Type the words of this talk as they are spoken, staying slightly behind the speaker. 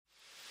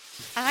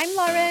I'm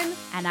Lauren.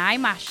 And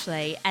I'm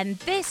Ashley. And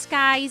this,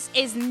 guys,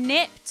 is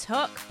Nip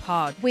Tuck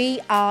Pod. We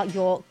are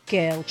your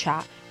girl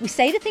chat. We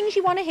say the things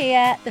you want to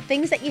hear, the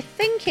things that you're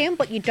thinking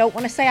but you don't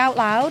want to say out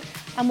loud.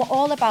 And we're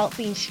all about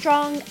being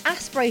strong,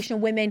 aspirational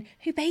women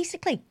who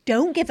basically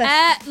don't give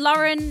a...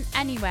 Lauren,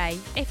 anyway,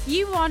 if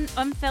you want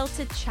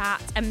unfiltered chat,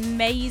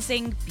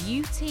 amazing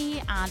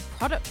beauty and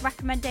product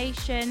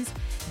recommendations,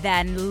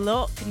 then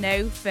look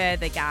no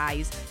further,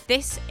 guys.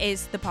 This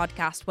is the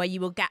podcast where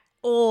you will get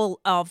all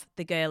of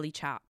the girly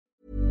chat.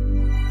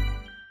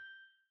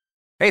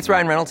 Hey, it's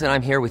Ryan Reynolds, and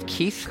I'm here with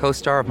Keith,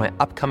 co-star of my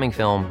upcoming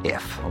film,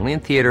 If, only in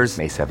theaters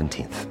May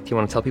 17th. Do you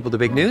want to tell people the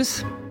big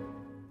news?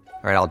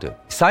 All right, I'll do it.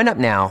 Sign up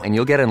now and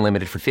you'll get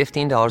unlimited for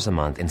 $15 a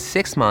month and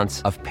 6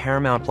 months of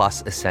Paramount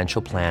Plus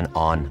Essential Plan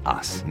on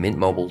us.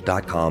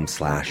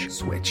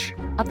 MintMobile.com/switch.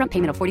 Upfront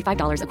payment of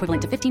 $45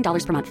 equivalent to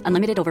 $15 per month.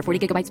 Unlimited over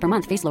 40 gigabytes per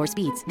month. Face lower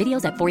speeds.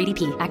 Videos at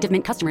 480p. Active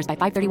Mint customers by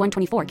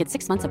 531.24 get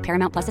 6 months of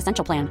Paramount Plus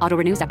Essential Plan. Auto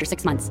renews after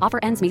 6 months. Offer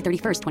ends May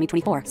 31st,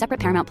 2024. Separate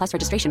Paramount Plus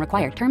registration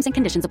required. Terms and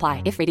conditions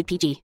apply if rated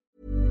PG.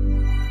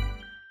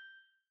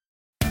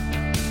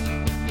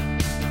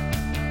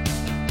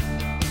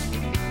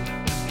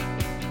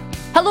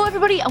 Hello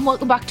everybody and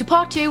welcome back to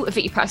part 2 of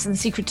It You Press and the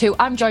Secret 2.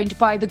 I'm joined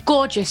by the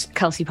gorgeous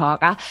Kelsey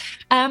Parker.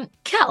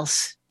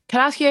 Kels, can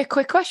I ask you a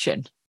quick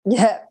question?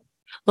 Yeah.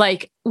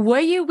 Like,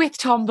 were you with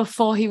Tom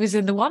before he was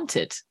in The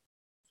Wanted?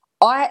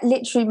 I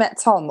literally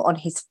met Tom on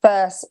his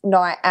first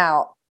night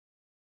out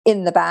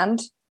in the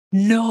band.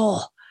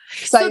 No.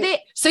 So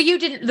you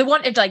didn't, The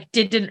Wanted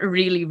didn't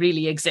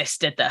really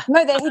exist, did they?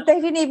 No, they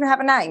didn't even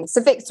have a name.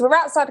 So Vic, we're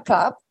outside a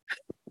club.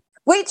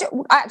 Which,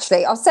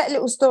 actually, I'll set a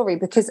little story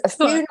because a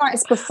few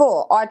nights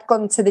before, I'd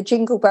gone to the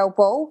Jingle Bell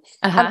Ball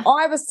and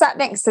I was sat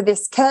next to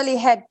this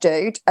curly-haired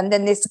dude and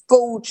then this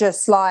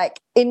gorgeous,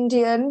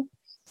 Indian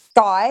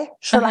guy,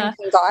 Sri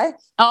Lankan guy.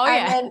 Oh,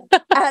 and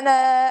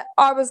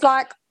I was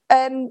like,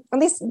 and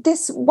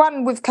this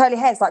one with curly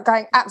hair is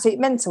going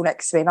absolutely mental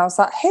next to me. And I was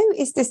like, who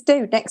is this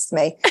dude next to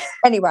me?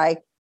 Anyway,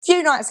 a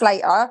few nights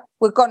later,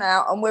 we've gone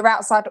out and we're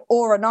outside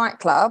Aura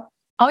nightclub.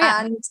 Oh,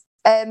 yeah.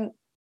 And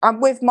I'm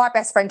with my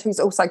best friend, who's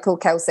also called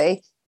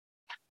Kelsey.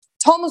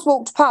 Tom has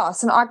walked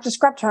past and I just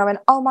grabbed her and I went,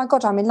 oh my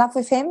God, I'm in love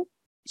with him.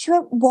 She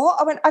went, what?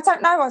 I went, I don't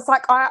know. I was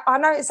like, I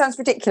know it sounds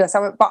ridiculous. I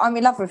went, but I'm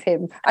in love with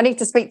him. I need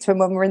to speak to him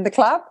when we're in the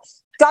club.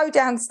 Go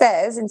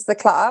downstairs into the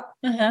club.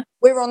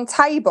 We're on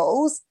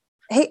tables.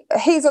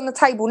 He's on the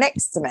table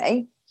next to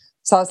me.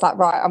 So I was like,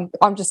 right,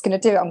 I'm just going to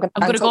do it. I'm going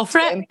to go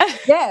for it.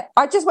 Yeah.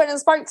 I just went and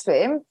spoke to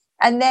him.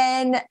 And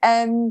then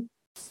I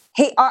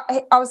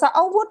was like,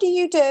 oh, what do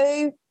you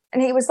do?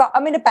 And he was like,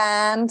 I'm in a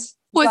band.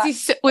 Was he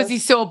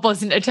so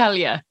buzzing to tell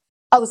you?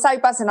 I was so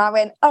buzzing. I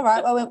went, all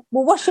right. I went,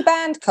 well, what's your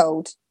band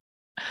called?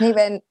 And he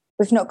went,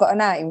 we've not got a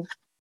name.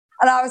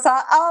 And I was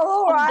like,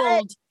 oh, all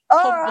right.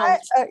 All right.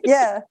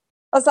 Yeah.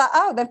 I was like,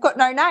 oh, they've got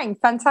no name.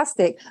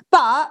 Fantastic.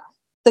 But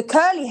the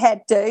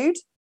curly-haired dude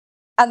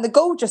and the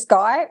gorgeous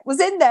guy was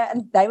in there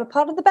and they were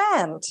part of the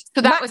band.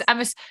 So that was...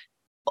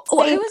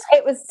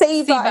 It was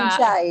Siva and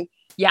Jay.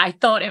 Yeah, I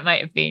thought it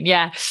might have been.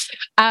 Yeah.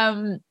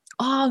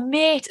 Oh,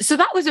 mate. So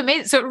that was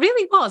amazing. So it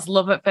really was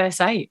love at first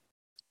sight.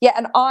 Yeah,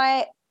 and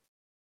I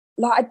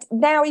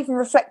now even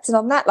reflecting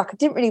on that, I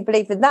didn't really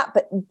believe in that,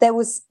 but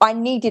I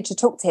needed to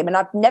talk to him and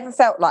I'd never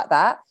felt like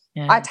that.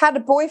 Yeah. I'd had a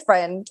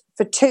boyfriend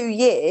for 2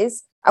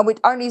 years and we'd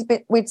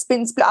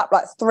been split up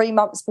 3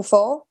 months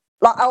before.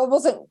 I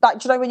wasn't, do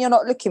you know when you're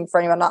not looking for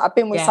anyone? I've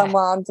been with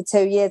someone for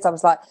 2 years. I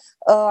was like,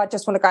 oh, I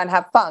just want to go and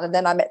have fun. And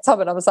then I met Tom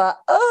and I was like,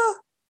 oh,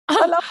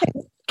 I love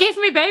him. Give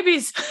me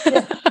babies.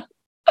 Yeah.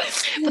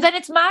 But then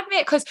it's mad,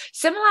 mate, because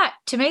similar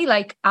to me,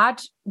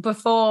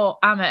 before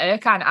I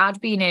met Erkan,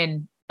 I'd been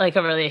in a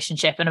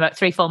relationship, and about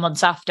 3 full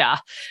months after,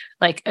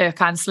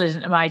 Erkan slid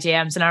into my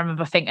DMs, and I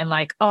remember thinking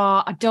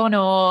oh, I don't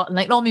know.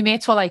 And all my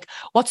mates were like,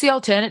 what's the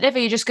alternative? Are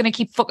you just going to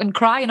keep fucking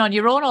crying on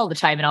your own all the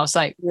time? And I was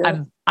like,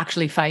 I'm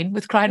actually fine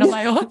with crying on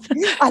my own.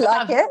 I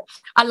like it.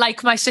 I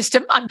like my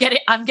system. I'm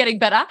getting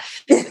better.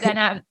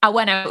 Then I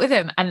went out with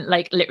him and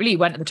literally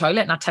went to the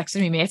toilet and I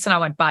texted my mates and I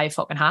went, buy a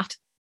fucking hat.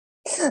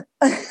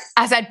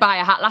 I said buy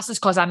a hat, lasses,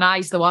 because I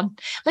know's the one.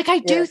 I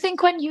do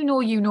think when you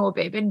know,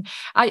 babe, and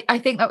I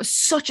think that was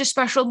such a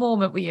special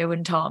moment with you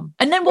and Tom.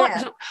 And then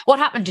what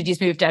happened? Did you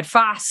move dead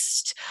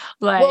fast?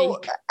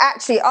 Well,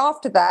 actually,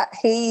 after that,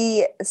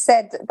 he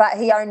said that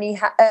he only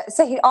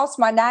so he asked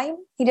my name.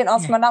 He didn't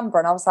ask my number,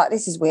 and I was like,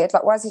 this is weird.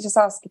 Why is he just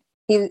asking?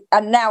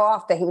 And now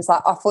after he was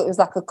like, I thought it was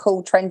a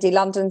cool, trendy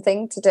London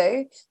thing to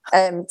do,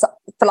 for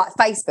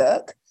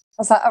Facebook. I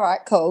was like, all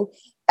right, cool.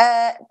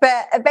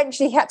 But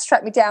eventually he had to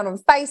track me down on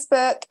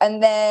Facebook,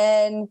 and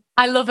then...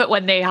 I love it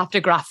when they have to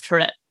graft for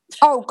it.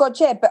 Oh, God,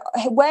 yeah. But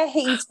where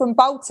he's from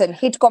Bolton,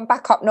 he'd gone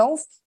back up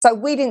north. So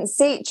we didn't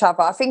see each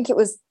other. I think it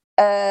was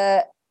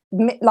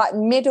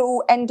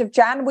middle, end of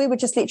Jan. We were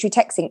just literally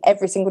texting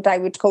every single day.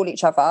 We'd call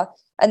each other.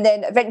 And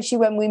then eventually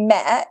when we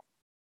met,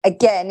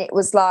 again, it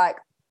was I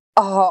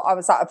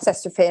was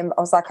obsessed with him.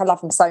 I was like, I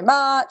love him so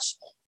much.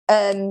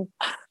 And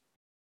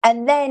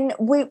then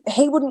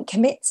he wouldn't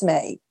commit to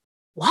me.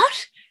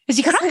 What? Is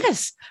he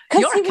crackers?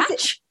 You're a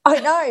catch. I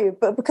know,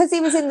 but because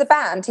he was in the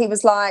band, he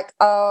was like,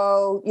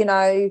 oh, you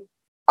know,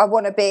 I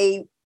want to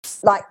be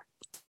like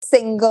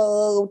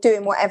single,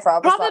 doing whatever.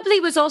 Probably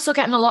was also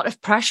getting a lot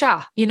of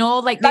pressure, you know,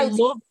 like they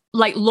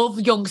love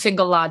young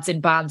single lads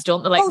in bands,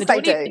 don't they? Like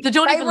they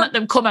don't even let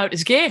them come out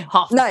as gay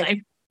half the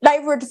time. They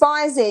were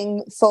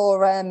advising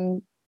for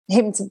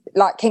him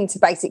to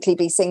basically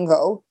be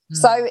single.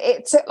 So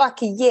it took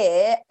like a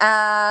year,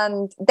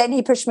 and then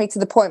he pushed me to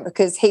the point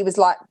because he was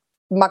like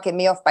mugging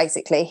me off,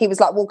 basically. He was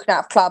like walking out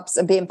of clubs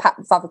and being packed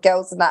with other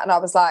girls and that. And I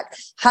was like,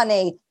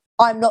 honey,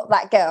 I'm not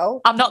that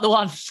girl. I'm not the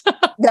one.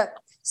 Yeah.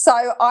 So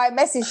I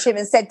messaged him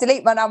and said,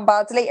 delete my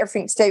number, delete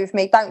everything to do with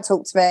me, don't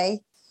talk to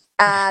me.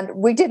 And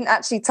we didn't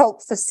actually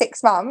talk for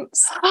 6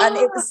 months. And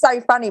it was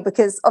so funny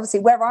because obviously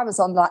where I was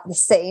on like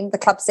the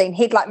club scene,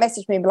 he'd like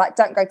message me and be like,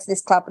 don't go to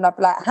this club. And I'd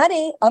be like,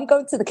 honey, I'm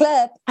going to the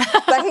club.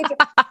 So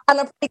and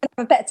I'm probably going to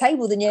have a better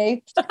table than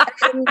you.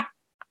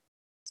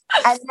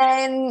 And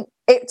then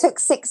it took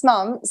 6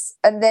 months.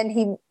 And then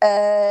he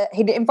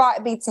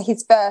invited me to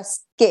his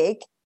first gig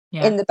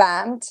in the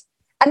band.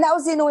 And that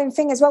was the annoying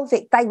thing as well,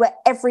 Vic. They were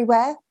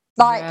everywhere.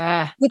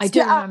 Like, we'd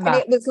split up and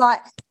it was like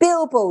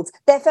billboards.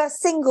 Their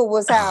first single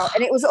was out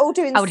and it was all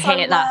doing so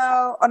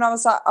well. And I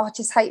was like, oh, I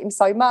just hate him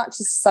so much.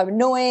 This is so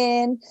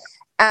annoying.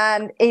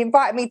 And he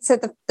invited me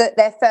to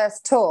their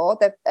first tour,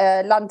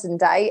 the London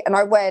date. And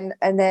I went,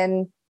 and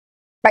then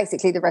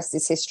basically the rest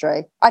is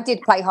history. I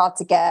did play hard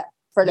to get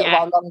for a little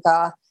while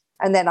longer.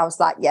 And then I was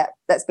like, yeah,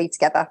 let's be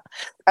together.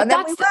 And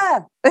then we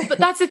were. But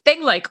that's the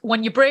thing, like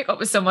when you break up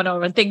with someone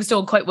or when things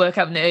don't quite work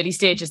out in the early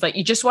stages, like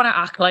you just want to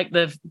act like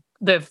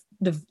they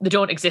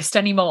don't exist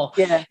anymore.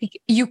 Yeah.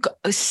 You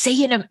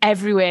seeing them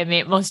everywhere,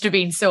 mate, must have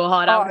been so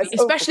hard.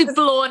 Especially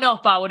blowing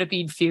up, I would have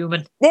been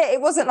fuming. Yeah,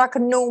 it wasn't like a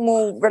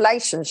normal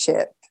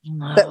relationship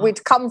that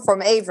we'd come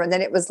from either. And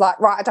then it was like,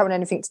 right, I don't want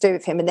anything to do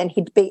with him. And then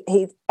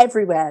he's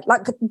everywhere,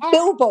 like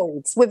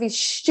billboards with his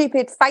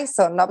stupid face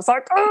on. And I was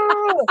like,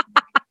 oh.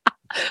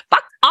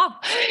 Back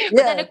up.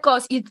 But then, of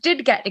course, you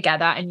did get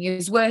together and you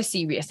were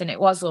serious and it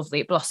was lovely.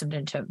 It blossomed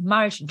into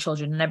marriage and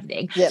children and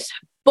everything. Yep.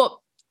 But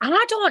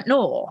I don't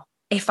know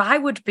if I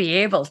would be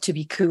able to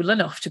be cool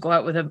enough to go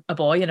out with a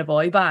boy in a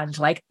boy band.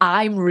 Like,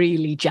 I'm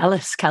really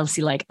jealous,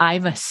 Kelsey. Like,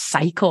 I'm a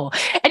psycho.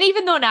 And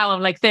even though now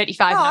I'm like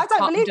 35. No, I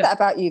don't believe that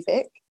about you,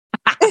 Vic.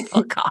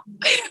 Oh, God.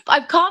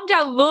 I've calmed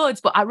down loads,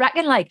 but I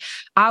reckon like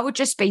I would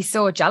just be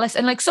so jealous.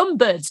 And like some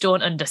birds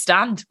don't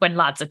understand when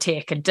lads are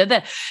taken, do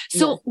they?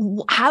 So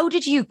how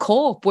did you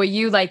cope? Were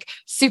you like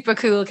super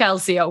cool,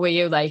 Kelsey, or were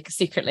you like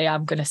secretly,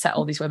 I'm going to set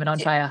all these women on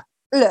fire?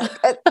 Look,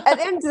 at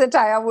the end of the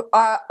day,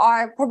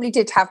 I probably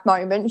did have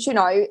moments, you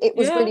know, it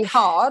was really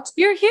hard.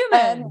 You're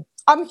human.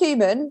 I'm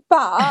human,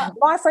 but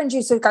my friends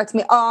used to go to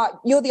me,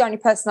 you're the only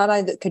person I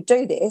know that could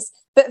do this.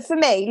 But for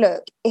me,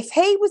 look, if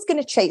he was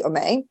going to cheat on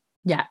me,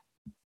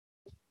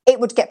 it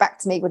would get back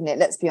to me, wouldn't it?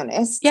 Let's be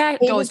honest. Yeah,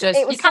 it does.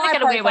 You can't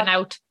get away with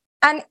out.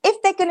 And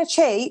if they're going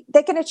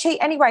to cheat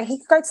anyway. He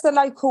could go to the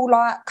local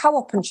like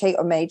co-op and cheat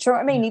on me. Do you know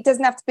what I mean? He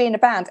doesn't have to be in a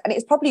band. And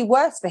it's probably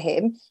worse for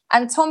him.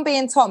 And Tom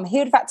being Tom, he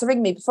would have had to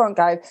ring me before and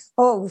go,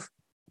 oh,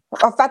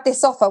 I've had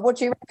this offer. What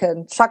do you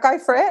reckon? Should I go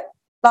for it?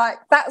 Like,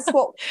 that's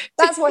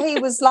what he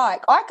was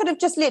like. I could have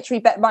just literally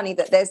bet money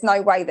that there's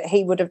no way that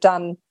he would have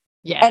done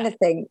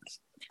anything.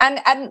 And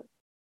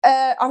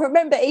I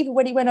remember even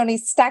when he went on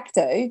his stag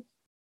do,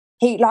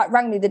 he like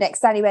rang me the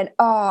next day and he went,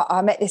 oh,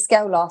 I met this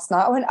girl last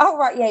night. I went, oh,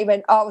 right, yeah. He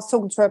went, I was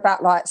talking to her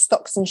about like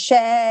stocks and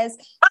shares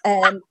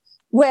and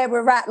where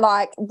we're at,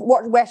 like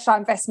where should I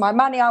invest my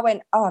money? I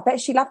went, oh, I bet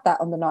she loved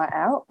that on the night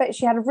out. Bet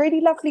she had a really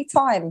lovely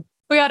time.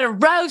 We had a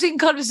rousing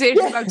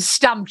conversation about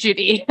stamp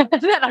duty. And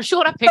then I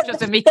showed her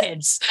pictures of me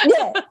kids.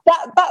 Yeah,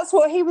 that's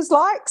what he was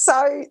like.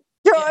 So,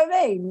 do you know what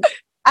I mean?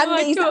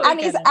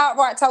 And he's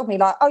outright told me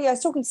like, oh yeah, I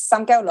was talking to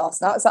some girl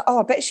last night. I was like, oh,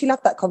 I bet she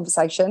loved that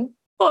conversation.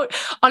 But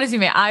honestly,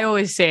 mate, I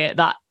always say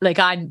that, like,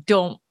 I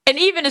don't, and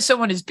even as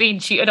someone who's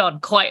been cheated on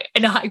quite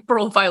in a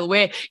high-profile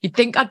way, you'd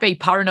think I'd be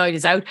paranoid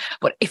as out.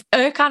 But if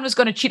Erkan was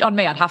going to cheat on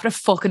me, I'd have to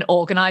fucking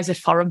organise it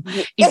for him.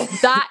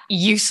 He's that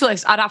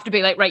useless. I'd have to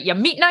be like, right, you're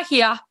meeting her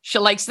here. She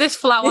likes this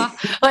flower.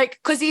 Like,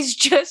 because he's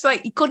just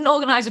like, he couldn't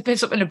organise a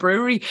piss up in a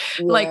brewery.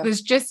 Yeah. Like,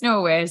 there's just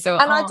no way. So,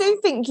 and I do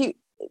think you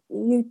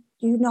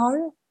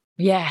know.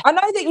 Yeah. I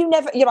know that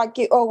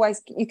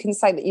you can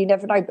say that you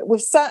never know, but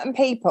with certain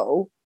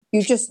people,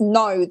 you just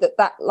know that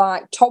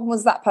like Tom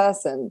was that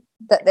person,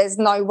 that there's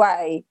no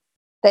way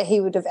that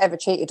he would have ever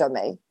cheated on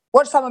me.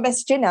 Watch someone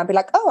message in now and be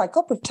like, oh, I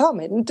got with Tom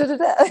and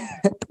da-da-da.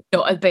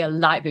 No, it'd be a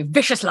lie, it'd be a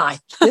vicious lie.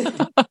 We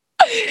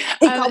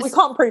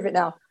can't prove it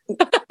now.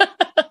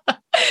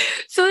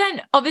 So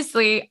then,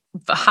 obviously,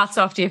 hats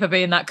off to you for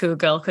being that cool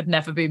girl. Could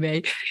never be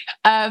me.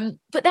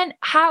 But then,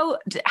 how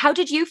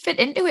did you fit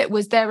into it?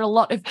 Was there a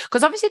lot of,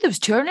 because obviously there was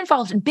touring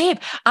involved. And babe,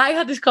 I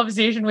had this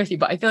conversation with you,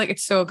 but I feel like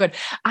it's so good.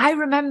 I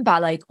remember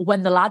like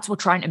when the lads were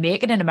trying to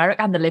make it in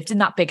America and they lived in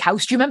that big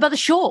house. Do you remember the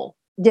show?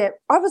 Yeah,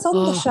 I was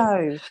on the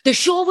show. The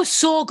show was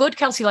so good,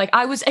 Kelsey. Like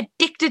I was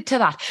addicted to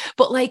that.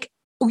 But like,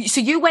 so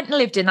you went and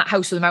lived in that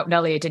house with them out in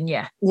LA, didn't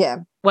you? Yeah.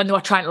 when they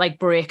were trying to like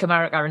break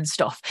America and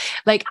stuff.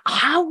 Like,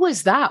 how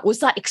was that? Was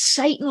that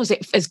exciting? Was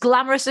it as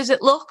glamorous as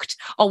it looked?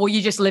 Or were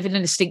you just living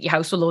in a stinky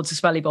house with loads of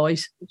smelly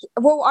boys?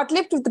 Well, I'd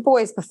lived with the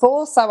boys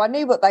before, so I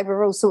knew what they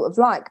were all sort of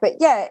like. But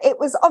yeah, it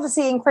was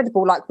obviously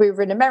incredible. Like, we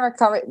were in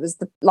America. It was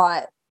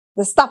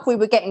the stuff we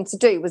were getting to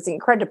do was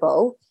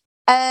incredible.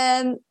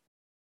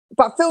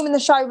 But filming the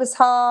show was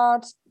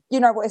hard. You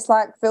know what it's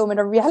like filming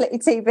a reality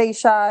TV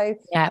show.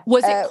 Yeah.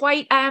 Was it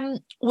quite,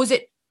 was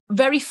it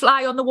very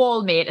fly on the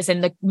wall, mate, as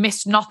in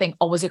missed nothing?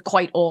 Or was it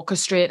quite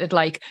orchestrated?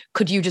 Like,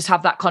 could you just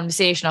have that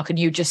conversation or can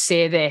you just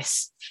say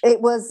this?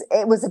 It was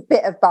a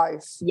bit of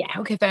both. Yeah,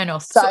 okay, fair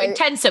enough. So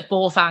intense at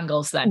both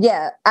angles then.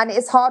 Yeah. And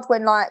it's hard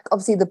when, like,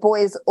 obviously the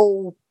boys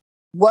all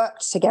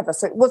worked together.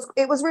 So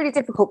it was really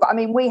difficult. But I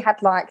mean, we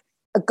had like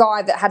a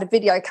guy that had a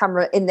video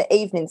camera in the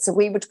evening. So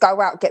we would go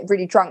out, get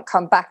really drunk,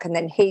 come back. And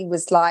then he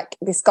was like,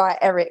 this guy,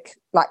 Eric,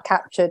 like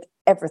captured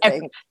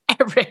everything.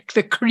 Eric,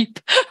 the creep.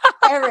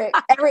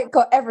 Eric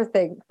got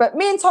everything. But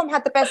me and Tom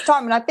had the best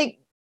time. And I think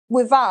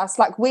with us,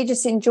 like, we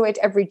just enjoyed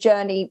every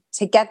journey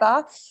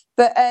together.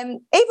 But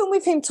even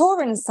with him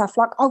touring and stuff,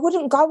 like, I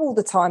wouldn't go all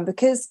the time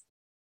because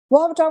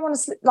why would I want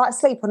to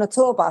sleep on a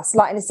tour bus,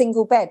 like in a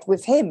single bed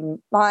with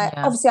him? Like,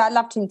 obviously I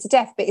loved him to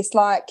death, but it's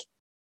like,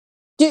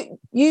 do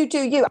you.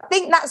 I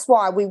think that's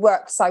why we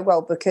work so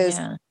well, because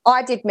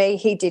I did me,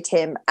 he did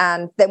him,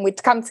 and then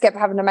we'd come together,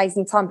 have an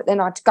amazing time, but then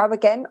I'd go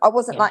again. I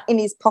wasn't like in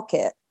his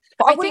pocket.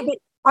 But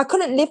I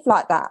couldn't live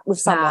like that with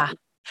someone.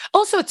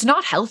 Also, it's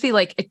not healthy.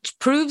 Like, it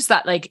proves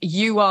that like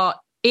you are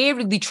A,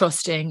 really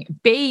trusting,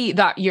 B,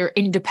 that you're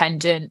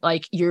independent,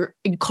 like you're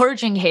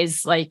encouraging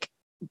his like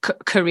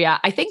career.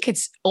 I think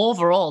it's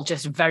overall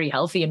just very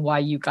healthy in why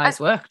you guys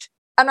worked.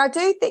 And I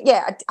do think,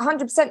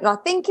 100%. And I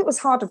think it was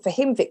harder for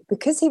him, Vic,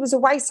 because he was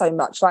away so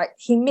much. Like,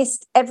 he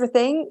missed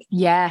everything.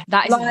 Yeah,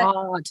 that is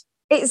hard.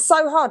 It's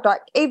so hard.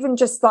 Like, even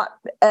just like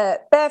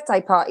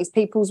birthday parties,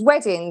 people's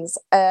weddings,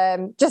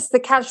 just the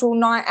casual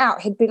night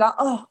out, he'd be like,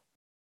 oh,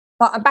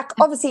 like, I'm back.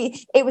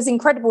 Obviously, it was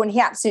incredible and he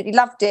absolutely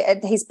loved it.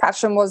 And his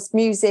passion was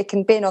music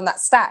and being on that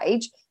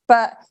stage.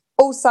 But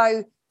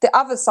also, the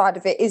other side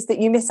of it is that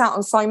you miss out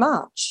on so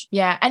much.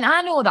 Yeah. And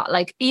I know that,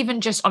 like, even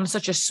just on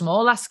such a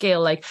smaller scale,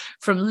 like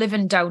from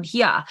living down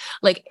here,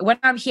 like when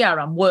I'm here,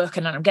 I'm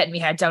working and I'm getting my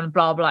head down and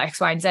blah, blah,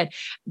 X, Y, and Z,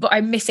 but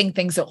I'm missing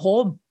things at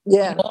home.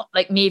 Yeah. You know,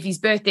 like Mavy's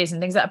birthdays and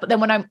things like that. But then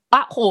when I'm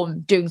at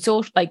home doing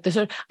I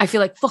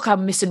feel like, fuck,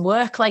 I'm missing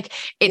work. Like,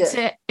 it's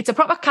a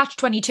proper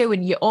catch-22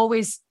 and you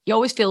always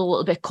feel a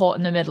little bit caught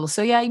in the middle.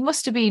 So yeah, it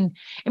must have been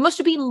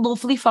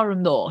lovely for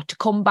him though, to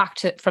come back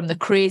from the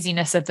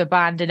craziness of the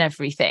band and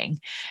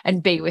everything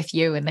and be with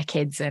you and the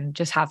kids and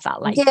just have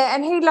that life. Yeah,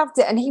 and he loved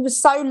it. And he was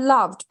so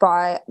loved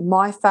by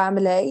my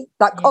family.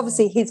 Like,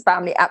 obviously his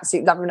family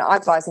absolutely loved him and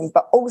idolized him,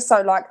 but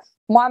also like,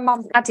 my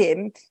mum had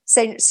him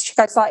since she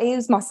goes like, he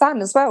was my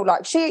son as well.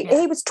 Like, he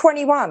was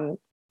 21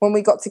 when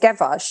we got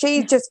together.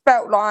 She just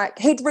felt like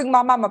he'd ring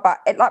my mum about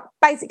it, like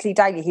basically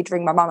daily. He'd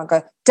ring my mum and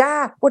go,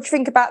 Dad, what do you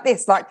think about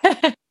this? Like,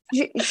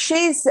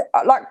 she's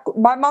like,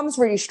 my mum's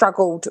really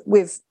struggled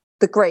with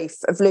the grief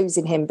of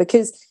losing him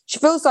because she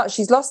feels like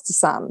she's lost a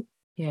son.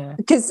 Yeah.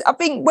 Because I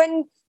think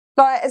when,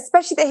 like,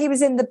 especially that he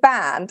was in the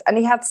band and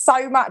he had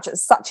so much at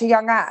such a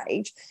young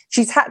age,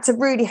 she's had to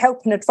really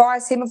help and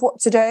advise him of what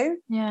to do.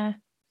 Yeah.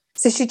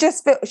 So she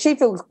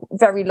feels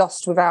very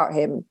lost without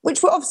him,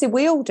 which obviously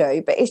we all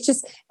do, but it's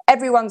just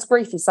everyone's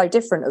grief is so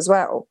different as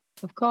well.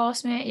 Of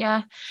course, mate,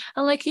 yeah.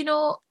 And like, you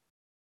know,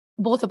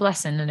 both a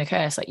blessing and a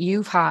curse. Like,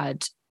 you've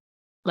had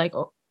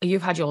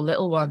your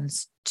little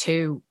ones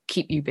to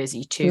keep you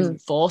busy, to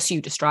force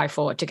you to strive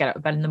forward, to get out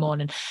of bed in the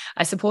morning.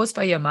 I suppose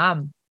for your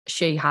mum,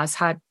 she has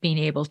been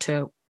able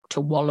to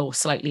wallow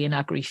slightly in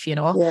her grief, you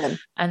know? Yeah.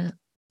 And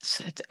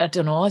so, I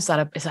don't know, is that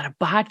a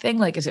bad thing?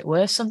 Like, is it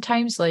worse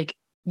sometimes? Like,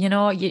 you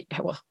know, and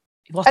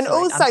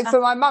also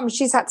for my mum,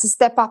 she's had to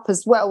step up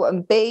as well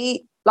and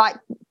be like,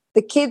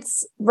 the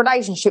kids'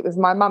 relationship with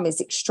my mum is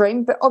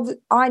extreme, but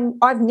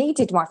I've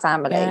needed my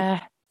family,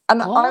 and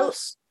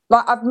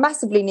I've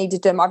massively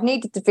needed them. I've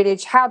needed the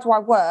village. How do I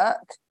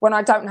work when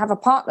I don't have a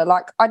partner?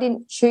 Like, I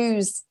didn't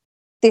choose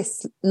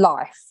this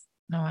life.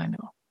 No, I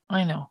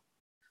know.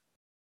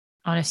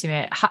 Honestly,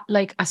 mate,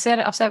 like I've said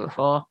it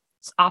before,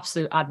 it's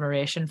absolute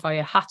admiration for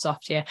you. Hats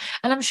off to you,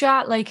 and I'm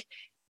sure like,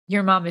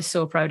 your mum is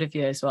so proud of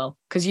you as well,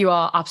 because you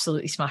are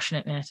absolutely smashing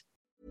it, mate.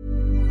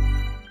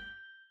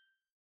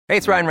 Hey,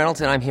 it's Ryan Reynolds,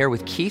 and I'm here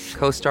with Keith,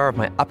 co-star of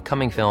my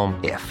upcoming film,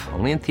 If,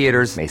 only in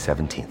theaters May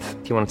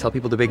 17th. Do you want to tell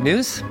people the big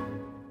news?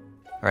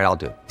 All right, I'll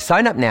do it.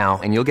 Sign up now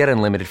and you'll get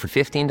unlimited for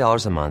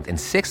 $15 a month and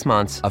 6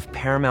 months of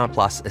Paramount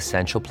Plus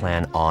Essential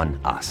Plan on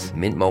us.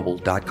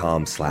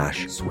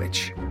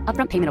 MintMobile.com/switch.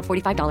 Upfront payment of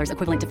 $45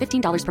 equivalent to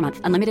 $15 per month.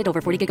 Unlimited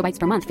over 40 gigabytes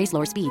per month. Face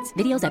lower speeds.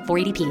 Videos at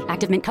 480p.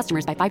 Active Mint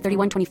customers by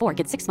 531.24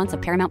 get 6 months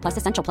of Paramount Plus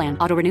Essential Plan.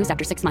 Auto renews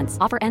after 6 months.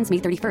 Offer ends May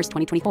 31st,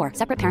 2024.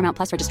 Separate Paramount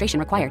Plus registration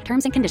required.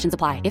 Terms and conditions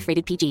apply if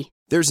rated PG.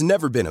 There's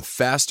never been a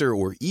faster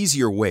or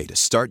easier way to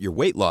start your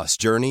weight loss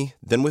journey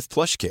than with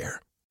PlushCare.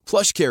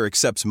 PlushCare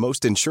accepts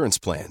most insurance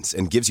plans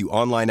and gives you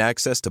online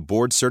access to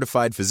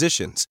board-certified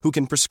physicians who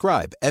can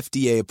prescribe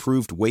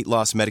FDA-approved weight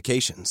loss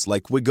medications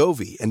like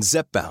Wegovy and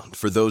Zepbound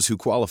for those who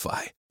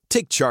qualify.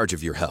 Take charge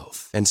of your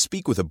health and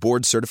speak with a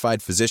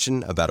board-certified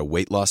physician about a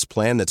weight loss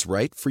plan that's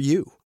right for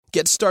you.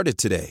 Get started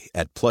today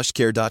at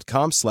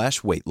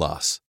plushcare.com/weight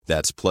loss.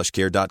 That's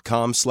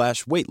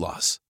plushcare.com/weight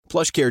loss.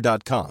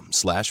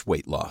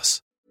 plushcare.com/weight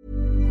loss.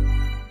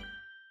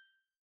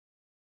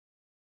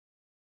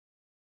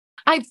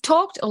 I've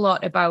talked a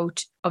lot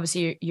about,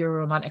 obviously, your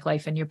romantic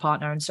life and your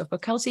partner and stuff,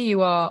 but Kelsey,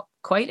 you are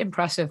quite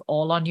impressive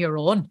all on your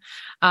own.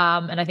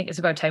 And I think it's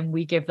about time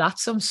we give that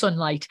some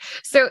sunlight.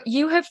 So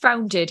you have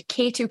founded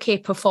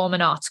K2K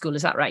Performing Arts School,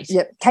 is that right?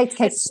 Yep,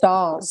 K2K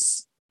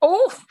Stars.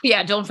 Oh,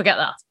 yeah, don't forget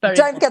that.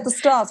 Don't forget the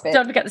stars bit.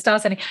 Don't forget the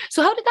stars, Annie.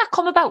 So how did that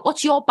come about?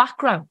 What's your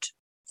background?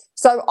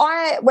 So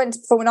I went to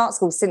performing arts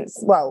school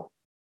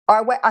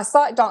I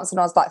started dancing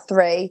when I was like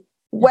 3.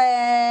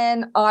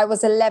 When I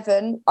was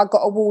 11, I got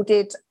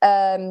awarded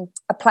a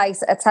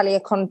place at Atelier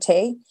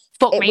Conti.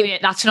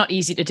 That's not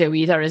easy to do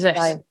either, is it?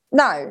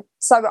 No.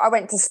 So I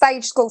went to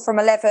stage school from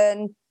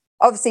 11.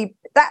 Obviously,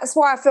 that's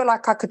why I feel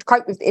like I could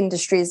cope with the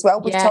industry as well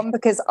with Tom,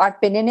 because I've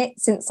been in it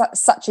since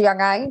such a young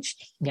age.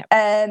 Yeah.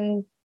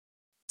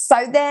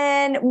 So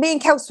then me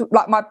and Kelsey,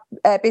 like my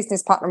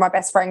business partner, my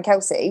best friend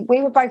Kelsey,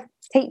 we were both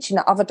teaching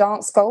at other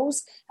dance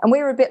schools, and we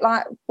were a bit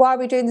like, why are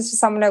we doing this for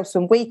someone else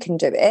when we can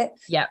do it?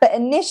 Yeah. But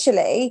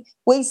initially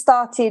we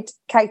started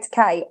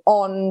K2K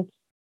on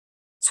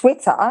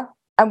Twitter,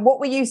 and what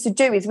we used to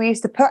do is we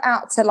used to put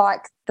out to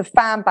like the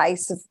fan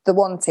base of the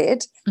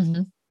Wanted,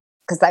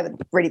 because they were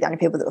really the only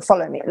people that were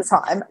following me at the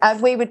time,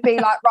 and we would be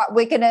like, right,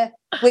 we're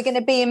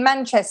gonna be in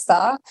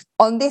Manchester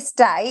on this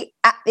day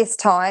at this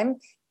time.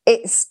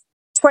 It's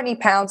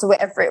 £20 or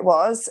whatever it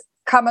was,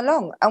 come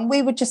along. And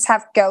we would just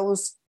have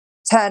girls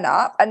turn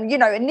up. And,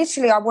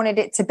 initially I wanted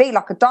it to be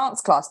like a dance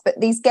class, but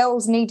these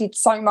girls needed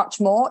so much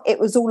more. It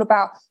was all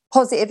about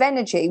positive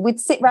energy. We'd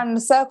sit around in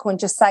a circle and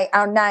just say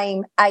our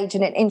name, age,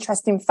 and an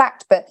interesting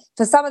fact. But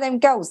for some of them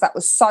girls, that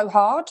was so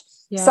hard.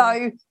 Yeah.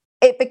 So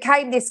it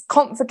became this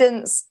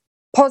confidence,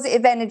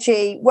 positive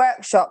energy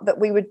workshop that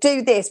we would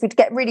do this. We'd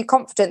get really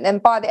confident. Then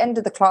by the end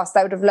of the class,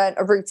 they would have learned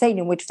a routine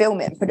and we'd film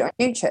it and put it on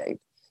YouTube.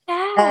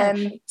 Yeah,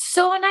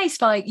 so nice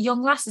for like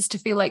young lasses to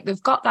feel like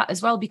they've got that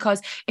as well,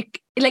 because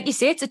like you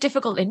say, it's a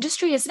difficult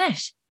industry, isn't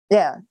it?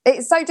 Yeah,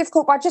 it's so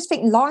difficult, but I just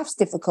think life's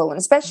difficult, and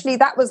especially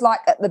that was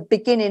like at the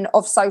beginning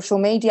of social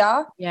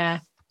media. Yeah.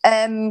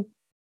 And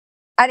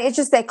it's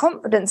just their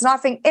confidence. And I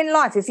think in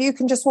life, if you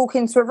can just walk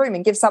into a room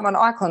and give someone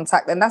eye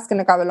contact, then that's going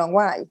to go a long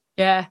way.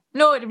 Yeah,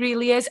 no, it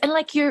really is. And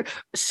like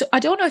I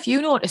don't know if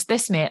you noticed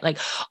this, mate, like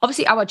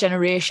obviously our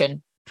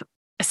generation,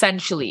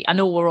 essentially, I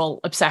know we're all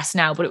obsessed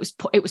now, but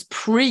it was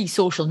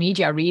pre-social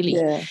media, really.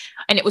 Yeah.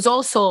 And it was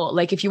also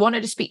like, if you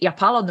wanted to speak to your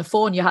pal on the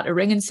phone, you had to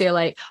ring and say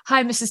like,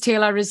 hi, Mrs.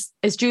 Taylor, is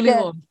Julie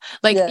home?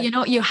 Like,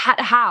 you had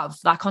to have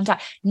that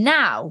contact.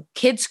 Now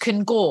kids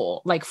can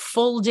go like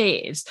full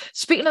days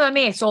speaking to their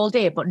mates all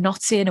day, but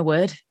not saying a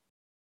word.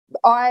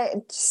 I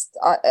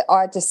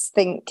just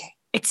think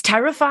it's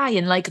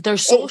terrifying. Like their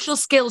social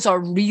skills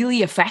are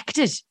really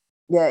affected.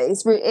 Yeah, it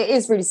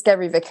is really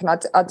scary, Vic, and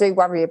I do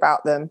worry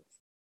about them.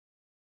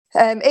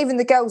 Even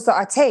the girls that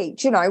I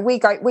teach,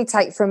 we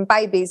take from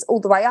babies all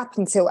the way up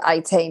until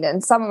 18,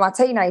 and some of my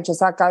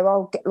teenagers, I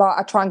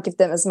try and give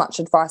them as much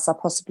advice I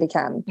possibly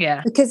can.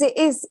 Yeah, because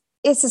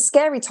it's a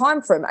scary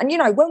time for them. And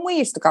when we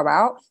used to go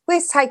out, we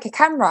used to take a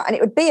camera, and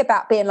it would be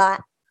about being like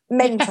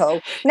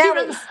mental. Now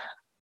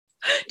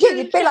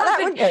you'd be like that,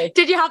 wouldn't you?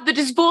 Did you have the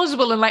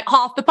disposable and like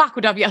half the pack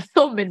would have your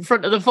thumb in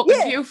front of the fucking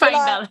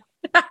viewfinder?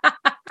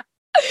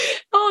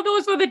 Oh,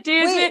 those were the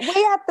days.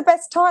 We had the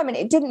best time, and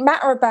it didn't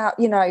matter about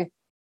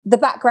the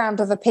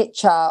background of a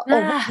picture or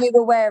what you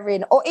were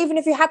wearing, or even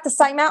if you had the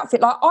same outfit.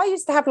 Like I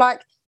used to have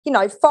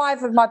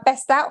 5 of my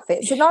best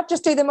outfits, and I'd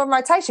just do them on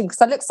rotation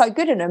because I look so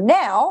good in them.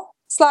 Now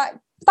it's like,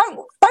 don't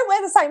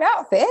wear the same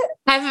outfit.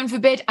 Heaven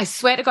forbid. I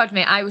swear to God,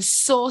 mate, I was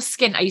so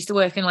skint. I used to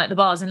work in like the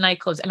bars and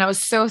nightclubs, and I was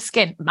so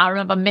skint. I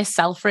remember Miss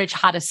Selfridge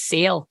had a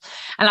sale,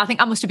 and I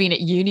think I must have been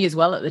at uni as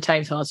well at the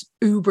time, so I was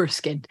uber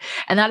skint,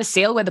 and they had a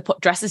sale where they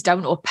put dresses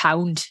down to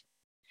 £1.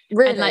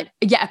 Really? And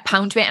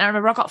 £1, mate. And I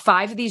remember I got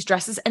 5 of these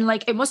dresses, and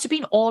like it must have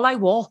been all I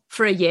wore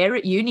for a year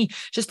at uni,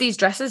 just these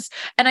dresses.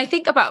 And I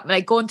think about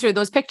like going through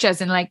those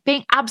pictures and like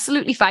being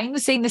absolutely fine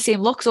with seeing the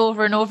same looks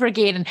over and over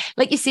again, and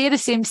like you say, the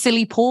same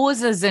silly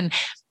poses and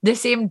the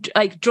same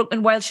like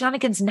drunken wild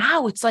shenanigans.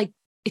 Now it's like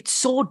it's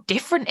so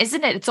different,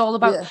 isn't it? It's all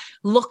about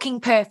looking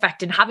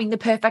perfect and having the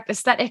perfect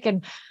aesthetic.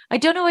 And I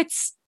don't know,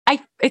 it's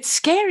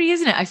scary,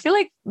 isn't it? I feel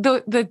like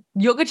the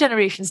younger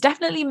generation's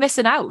definitely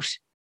missing out.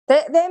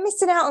 They're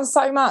missing out on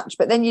so much,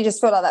 but then you just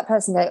feel like that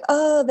person going,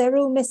 oh, they're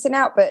all missing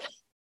out. But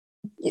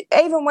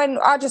even when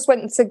I just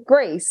went to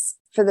Greece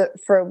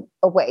for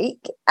a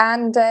week,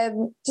 and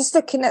just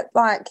looking at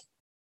like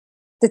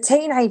the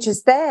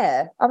teenagers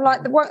there, I'm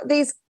like,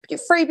 these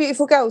 3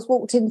 beautiful girls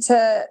walked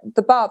into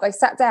the bar, they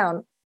sat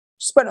down,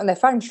 just went on their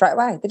phone straight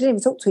away. They didn't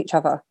even talk to each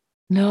other.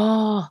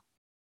 No.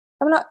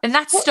 I'm like, and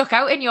that's stuck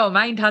out in your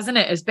mind, hasn't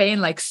it, as being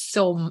like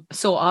so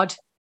odd.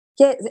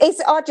 Yeah,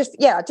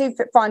 I do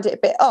find it a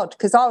bit odd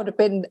because I would have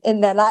been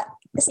in there like,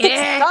 let's get to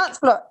the dance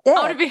floor. Yeah,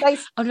 I would have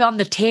been on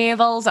the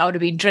tables. I would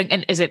have been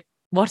drinking. Is it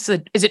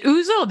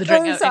Ouzo? The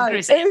drink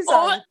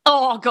Ouzo.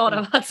 Oh God,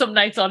 I've had some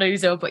nights on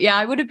Ouzo, but yeah,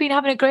 I would have been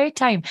having a great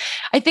time.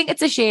 I think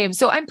it's a shame.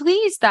 So I'm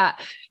pleased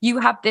that you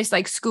have this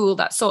like school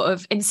that's sort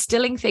of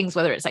instilling things,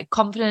 whether it's like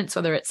confidence,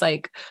 whether it's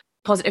like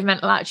positive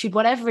mental attitude,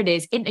 whatever it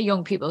is, into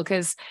young people,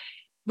 because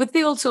with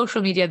the old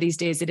social media these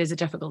days, it is a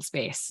difficult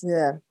space.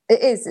 Yeah,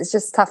 it is. It's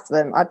just tough for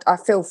them. I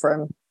feel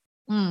for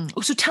them.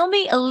 So tell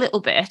me a little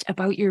bit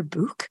about your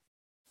book.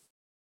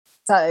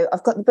 So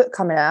I've got the book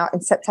coming out in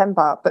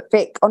September. But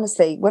Vic,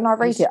 honestly, when I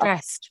read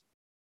stressed?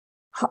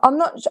 I'm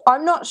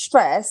not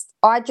stressed.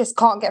 I just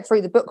can't get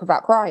through the book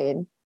without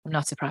crying. I'm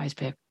not surprised,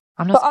 babe.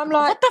 I'm like,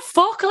 what the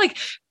fuck? Like,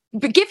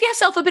 give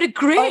yourself a bit of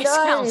grace,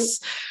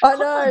 Kels. I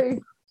know.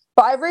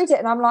 But I read it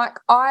and I'm like,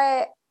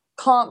 I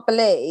can't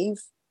believe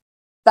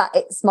that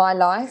it's my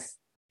life.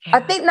 Yeah. I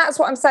think that's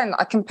what I'm saying.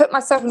 I can put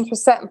myself into a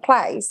certain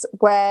place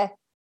where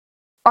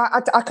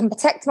I can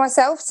protect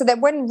myself. So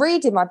then when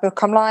reading my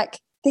book, I'm like,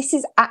 this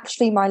is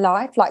actually my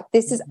life. Like,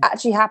 this has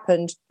actually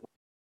happened.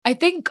 I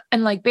think,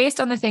 and like,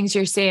 based on the things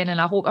you're saying, and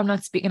I hope I'm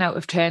not speaking out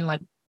of turn, like,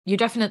 you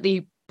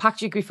definitely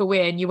packed your grief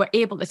away and you were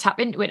able to tap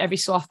into it every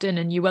so often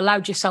and you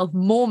allowed yourself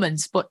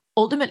moments, but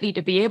ultimately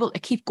to be able to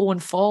keep going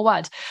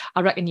forward,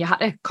 I reckon you had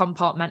to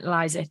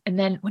compartmentalize it. And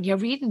then when you're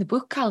reading the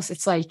book, Kels,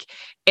 it's like,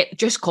 it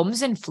just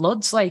comes in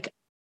floods. Like,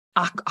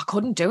 I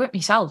couldn't do it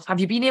myself. Have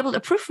you been able to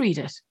proofread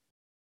it?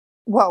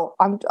 Well,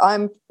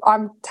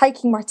 I'm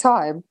taking my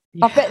time.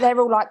 Yeah. I bet they're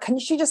all like, can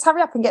you just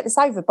hurry up and get this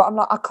over? But I'm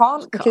like, I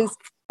can't, because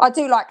I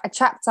do like a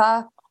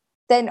chapter.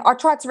 Then I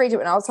tried to read it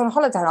when I was on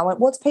holiday and I went,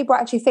 what do people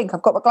actually think?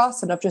 I've got my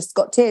glass on, I've just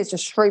got tears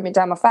just streaming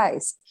down my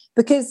face,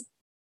 because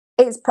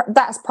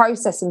that's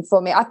processing for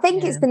me. I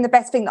think it's been the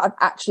best thing that I've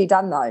actually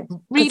done, though.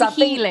 Really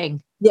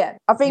healing.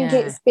 I think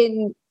it's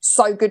been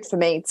so good for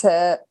me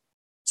to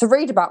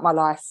read about my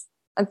life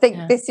and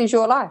think this is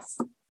your life.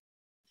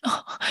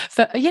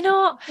 You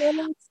know,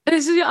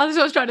 this is what I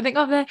was trying to think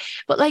of there.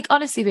 But like,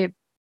 honestly, babe,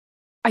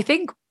 I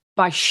think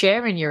by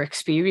sharing your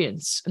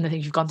experience and the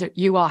things you've gone through,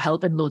 you are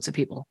helping loads of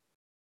people.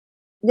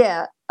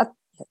 Yeah,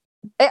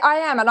 I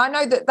am. And I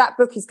know that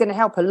book is going to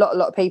help a lot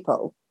of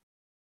people.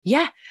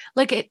 Yeah,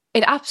 like it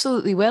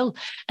absolutely will.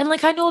 And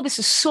like, I know this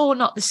is so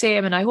not the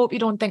same, and I hope you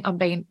don't think I'm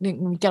being,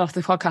 get off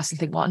the podcast and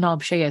think what a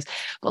knob she is.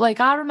 But like,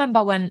 I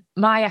remember when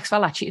my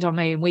ex-fella cheated on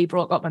me and we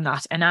broke up and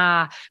that, and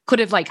I could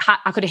have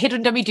hid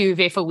under my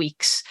duvet for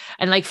weeks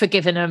and like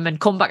forgiven him and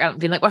come back out and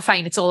been like, we're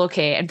fine, it's all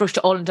okay, and brushed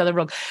it all under the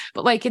rug.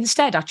 But like,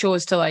 instead I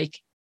chose to like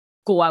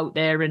go out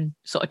there and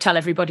sort of tell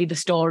everybody the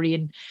story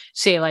and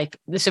say like,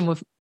 listen,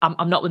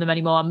 I'm not with them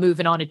anymore, I'm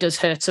moving on, it does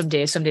hurt some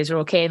days are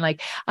okay. And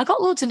like, I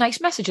got loads of nice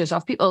messages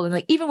off people, and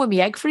like, even when we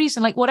egg freeze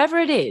and like whatever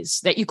it is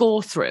that you go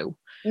through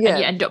and you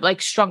end up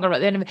like stronger at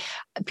the end of it,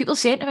 people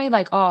say to me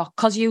like, oh,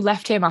 because you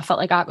left him, I felt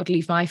like I could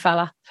leave my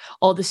fella.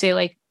 Or they say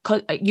like,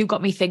 you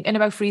got me thinking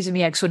about freezing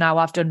my eggs, so now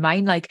I've done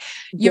mine. Like,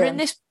 you're in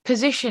this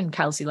position,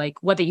 Kelsey, like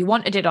whether you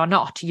wanted it or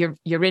not,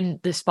 you're in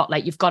the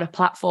spotlight, you've got a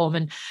platform.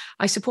 And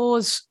I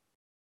suppose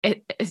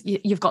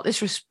you've got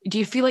this. Do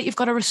you feel like you've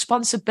got a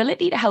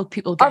responsibility to help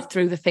people get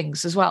through the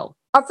things as well?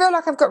 I feel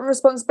like I've got a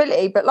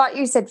responsibility, but like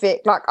you said, Vic,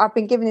 like, I've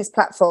been given this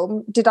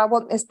platform. Did I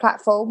want this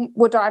platform?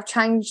 Would I have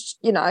changed,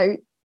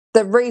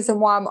 the reason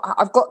why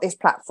I've got this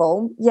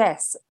platform?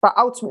 Yes, but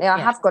ultimately I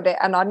have got it,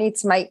 and I need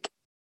to make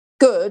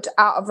good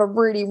out of a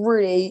really,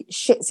 really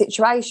shit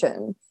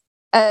situation.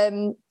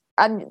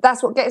 And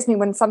that's what gets me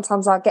when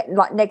sometimes I get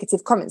like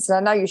negative comments. And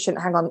I know you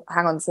shouldn't hang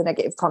on to the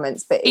negative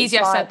comments, but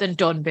easier said than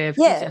done, babe.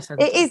 Yeah,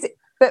 it is.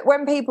 But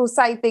when people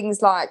say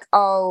things like,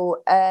 "Oh,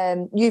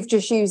 you've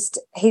just used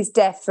his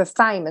death for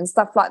fame" and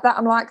stuff like that,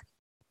 I'm like,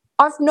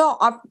 I've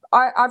not.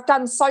 I've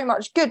done so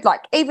much good.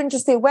 Like, even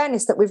just the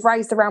awareness that we've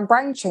raised around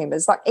brain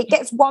tumours, like, it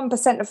gets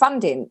 1% of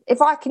funding.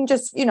 If I can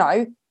just,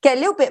 get a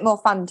little bit more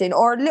funding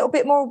or a little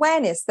bit more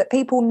awareness that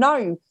people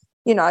know,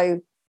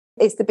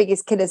 it's the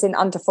biggest killers in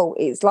under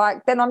 40s,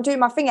 like, then I'm doing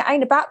my thing. It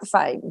ain't about the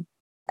fame.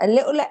 A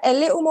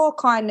little more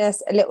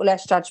kindness, a little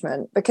less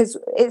judgment, because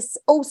it's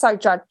also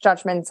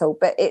judgmental,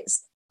 but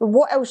it's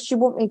what else do you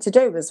want me to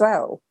do as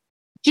well?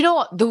 Do you know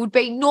what? There would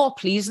be no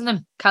pleasing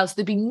them, Kels.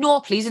 There'd be no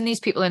pleasing these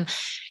people. And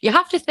you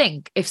have to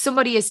think, if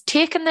somebody has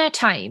taken their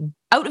time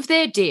out of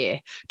their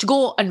day to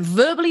go and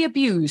verbally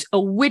abuse a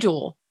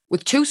widow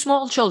with 2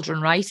 small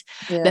children, right?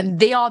 Yeah. Then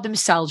they are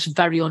themselves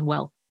very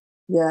unwell.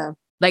 Yeah.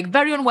 Like,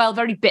 very unwell,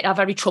 very bitter,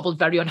 very troubled,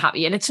 very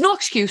unhappy. And it's no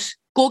excuse.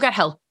 Go get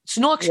help. It's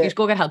no excuse.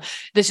 Go get help.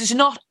 This is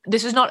not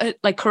a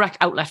like correct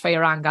outlet for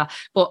your anger.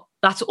 But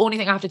that's the only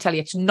thing I have to tell you.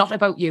 It's not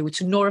about you.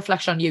 It's no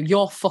reflection on you.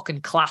 You're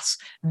fucking class.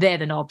 They're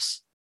the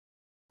knobs.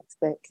 That's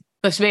big.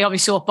 That's me on my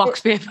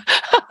soapbox, babe.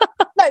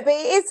 No, but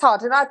it is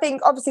hard. And I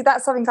think obviously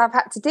that's something I've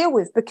had to deal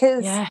with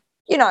because,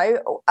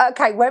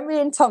 okay, when me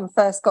and Tom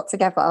first got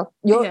together,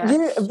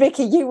 you,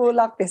 Vicky, you will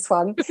love this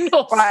one.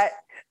 Right.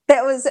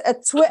 there was a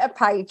Twitter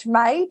page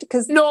made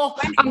because no,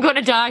 I'm going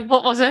to die.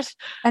 What was it?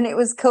 And it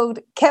was called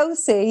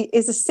Kelsey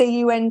is a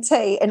CUNT,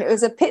 and it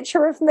was a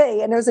picture of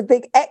me, and there was a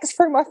big X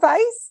through my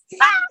face.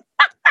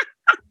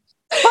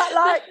 But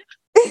like,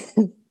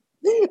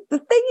 the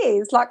thing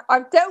is, like,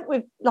 I've dealt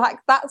with like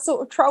that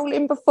sort of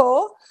trolling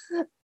before,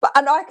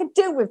 and I could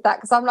deal with that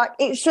because I'm like,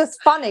 it's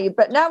just funny.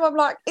 But now I'm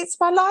like, it's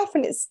my life,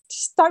 and it's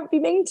just don't be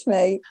mean to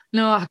me.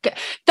 No,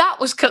 that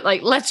was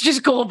like, let's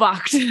just go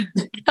back to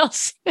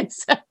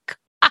Kelsey's.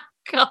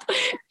 God,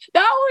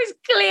 that was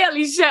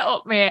clearly set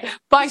up, mate,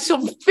 by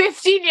some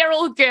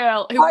 15-year-old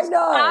girl who was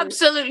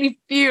absolutely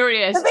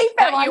furious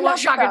that you were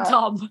shagging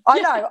Tom. I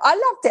know. I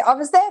loved it. I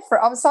was there for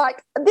it. I was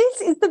like,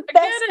 this is the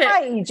best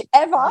page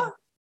ever.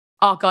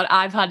 Oh, God,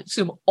 I've had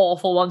some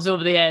awful ones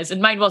over the years.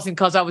 And mine wasn't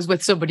because I was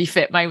with somebody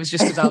fit. Mine was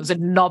just because I was a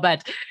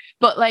knobhead.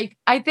 But, like,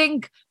 I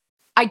think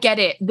I get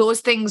it. Those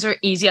things are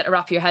easier to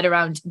wrap your head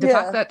around. The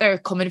fact that they're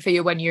coming for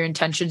you when your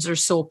intentions are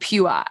so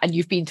pure and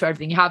you've been through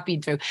everything you have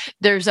been through,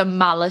 there's a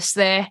malice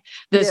there.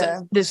 There's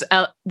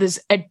a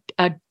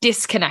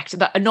disconnect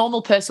that a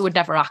normal person would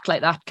never act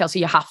like that.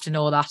 Kelsey, you have to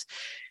know that.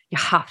 You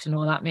have to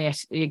know that,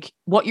 mate. Like,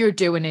 what you're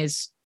doing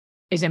is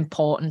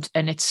important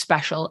and it's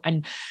special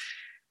and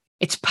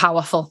it's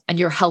powerful and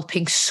you're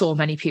helping so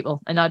many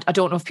people. And I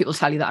don't know if people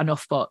tell you that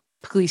enough, but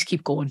please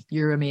keep going.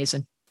 You're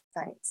amazing.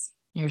 Thanks.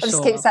 I'll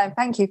just keep saying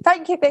thank you,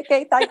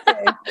 Vicky, thank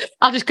you.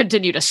 I'll just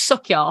continue to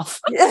suck you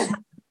off.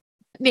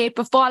 Nate,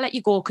 before I let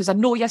you go, because I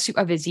know you're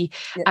super busy,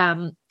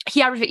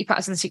 here at Vicky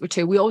Patterson The Secret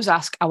too, we always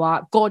ask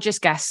our gorgeous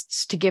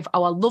guests to give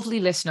our lovely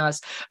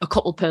listeners a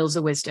couple pearls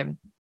of wisdom.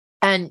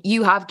 And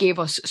you have gave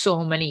us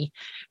so many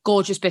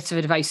gorgeous bits of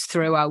advice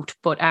throughout,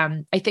 but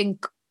I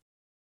think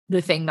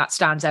the thing that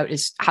stands out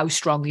is how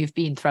strong you've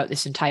been throughout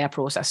this entire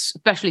process.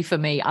 Especially for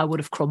me, I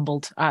would have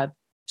crumbled. I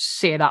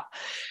say that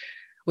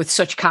with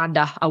such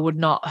candor. I would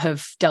not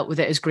have dealt with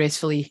it as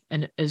gracefully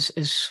and as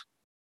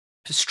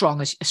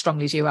strongly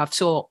as you have.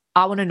 So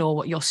I want to know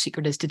what your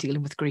secret is to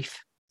dealing with grief.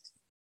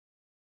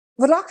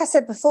 Well, like I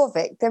said before,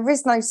 Vic, there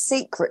is no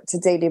secret to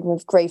dealing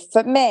with grief.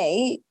 For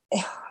me,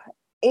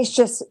 it's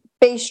just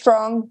be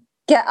strong,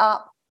 get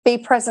up, be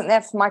present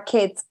there for my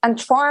kids and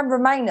try and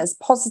remain as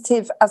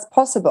positive as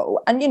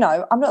possible. And, you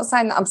know, I'm not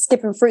saying that I'm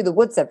skipping through the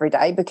woods every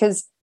day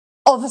because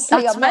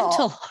obviously that's I'm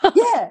mental. Not.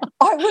 Yeah,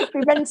 I would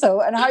be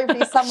mental and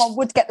hopefully someone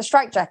would get the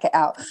straitjacket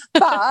out.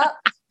 But,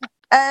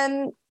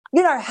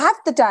 you know, have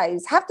the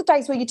days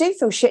where you do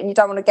feel shit and you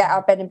don't want to get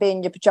out of bed and be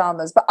in your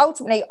pajamas. But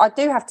ultimately, I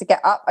do have to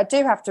get up. I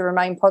do have to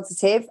remain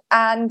positive.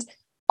 And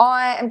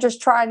I am just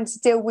trying to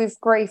deal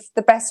with grief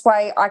the best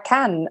way I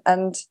can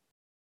and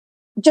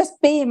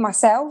just being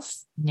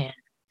myself. Yeah.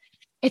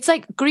 It's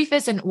like grief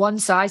isn't one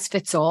size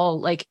fits all.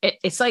 Like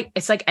it's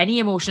like any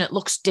emotion. It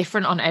looks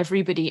different on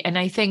everybody. And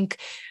I think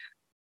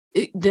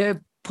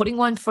the putting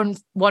one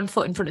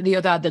foot in front of the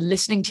other, the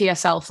listening to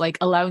yourself, like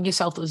allowing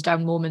yourself those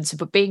down moments,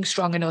 but being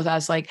strong in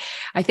others. Like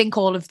I think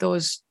all of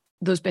those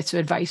bits of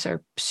advice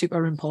are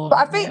super important.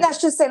 But I think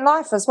that's just in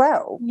life as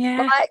well.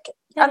 Yeah.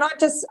 And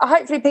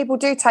hopefully people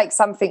do take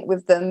something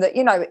with them that,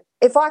 you know,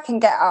 if I can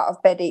get out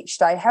of bed each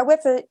day,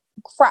 however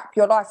crap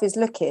your life is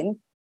looking,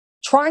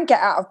 try and get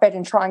out of bed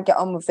and try and get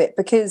on with it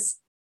because,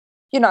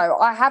 you know,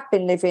 I have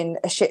been living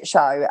a shit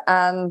show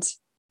and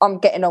I'm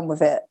getting on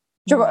with it.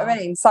 Do you know what I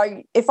mean?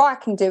 So if I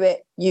can do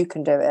it, you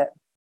can do it.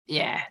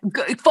 Yeah,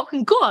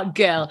 fucking go on,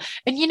 girl.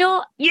 And you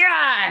know,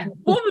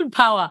 woman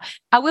power.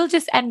 I will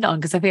just end on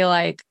because I feel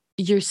like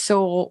you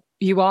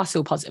are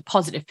so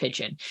positive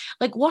pigeon.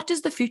 Like, what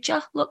does the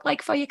future look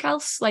like for you,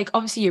 Kels? Like,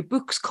 obviously your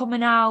book's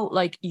coming out,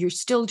 like you're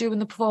still doing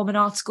the performing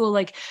arts school.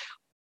 Like,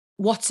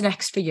 what's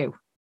next for you?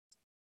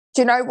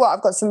 Do you know what?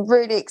 I've got some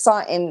really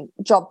exciting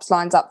jobs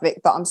lined up,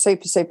 Vic, that I'm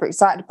super, super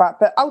excited about.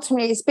 But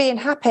ultimately it's being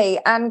happy.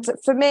 And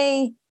for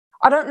me,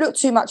 I don't look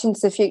too much into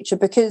the future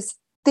because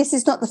this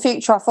is not the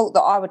future I thought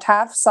that I would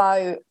have.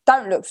 So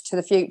don't look to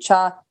the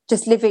future.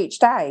 Just live each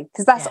day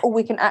because that's all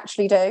we can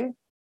actually do.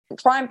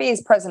 Try and be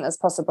as present as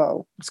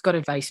possible. It's good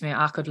advice, mate.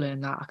 I could learn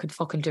that. I could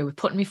fucking do with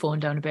putting my phone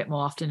down a bit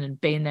more often and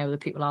being there with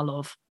the people I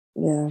love.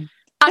 Yeah.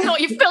 I know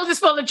you've filled us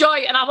full of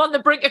joy and I'm on the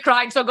brink of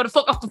crying, so I'm going to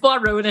fuck off before I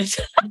ruin it.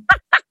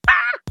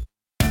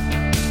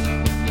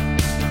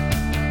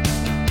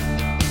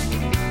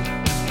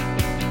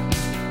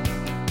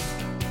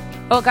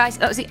 Well, guys,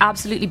 that was the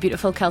absolutely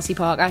beautiful Kelsey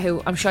Parker,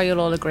 who I'm sure you'll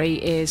all agree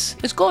is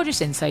as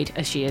gorgeous inside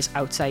as she is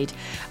outside,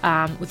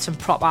 with some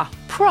proper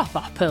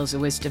pearls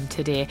of wisdom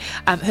today.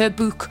 Her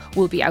book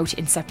will be out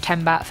in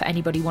September for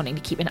anybody wanting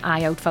to keep an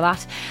eye out for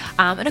that.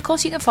 And of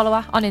course, you can follow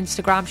her on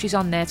Instagram. She's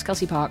on there. It's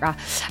Kelsey Parker.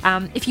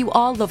 If you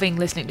are loving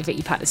listening to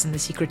Vicky Patterson The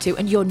Secret too,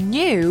 and you're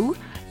new,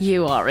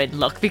 you are in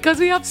luck because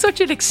we have such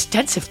an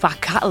extensive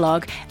back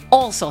catalogue,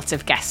 all sorts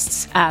of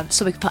guests,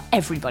 so for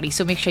everybody.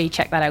 So make sure you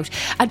check that out.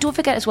 And don't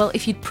forget as well,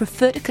 if you'd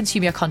prefer to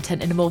consume your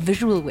content in a more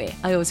visual way,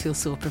 I always feel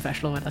so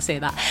professional when I say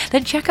that,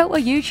 then check out our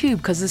YouTube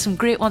because there's some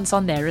great ones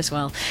on there as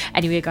well.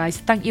 Anyway, guys,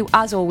 thank you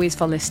as always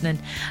for listening.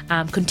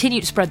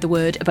 Continue to spread the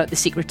word about The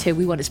Secret too.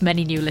 We want as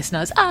many new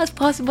listeners as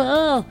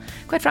possible.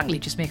 Quite frankly,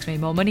 it just makes me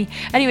more money.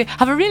 Anyway,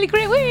 have a really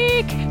great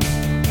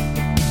week.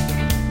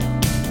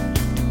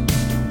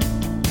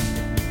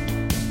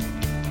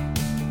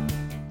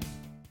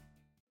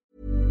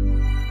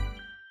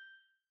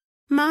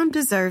 Mom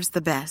deserves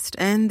the best,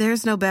 and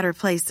there's no better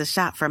place to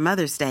shop for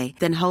Mother's Day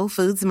than Whole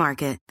Foods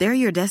Market. They're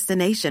your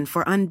destination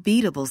for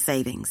unbeatable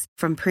savings,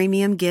 from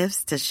premium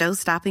gifts to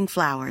show-stopping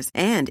flowers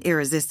and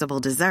irresistible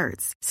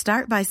desserts.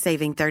 Start by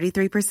saving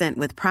 33%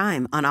 with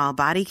Prime on all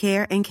body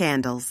care and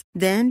candles.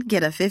 Then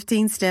get a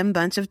 15-stem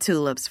bunch of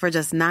tulips for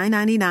just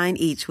 $9.99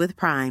 each with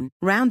Prime.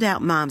 Round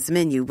out Mom's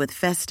menu with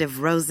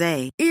festive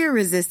rosé,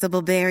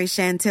 irresistible berry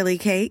chantilly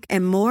cake,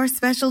 and more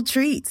special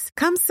treats.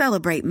 Come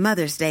celebrate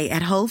Mother's Day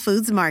at Whole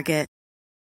Foods Market.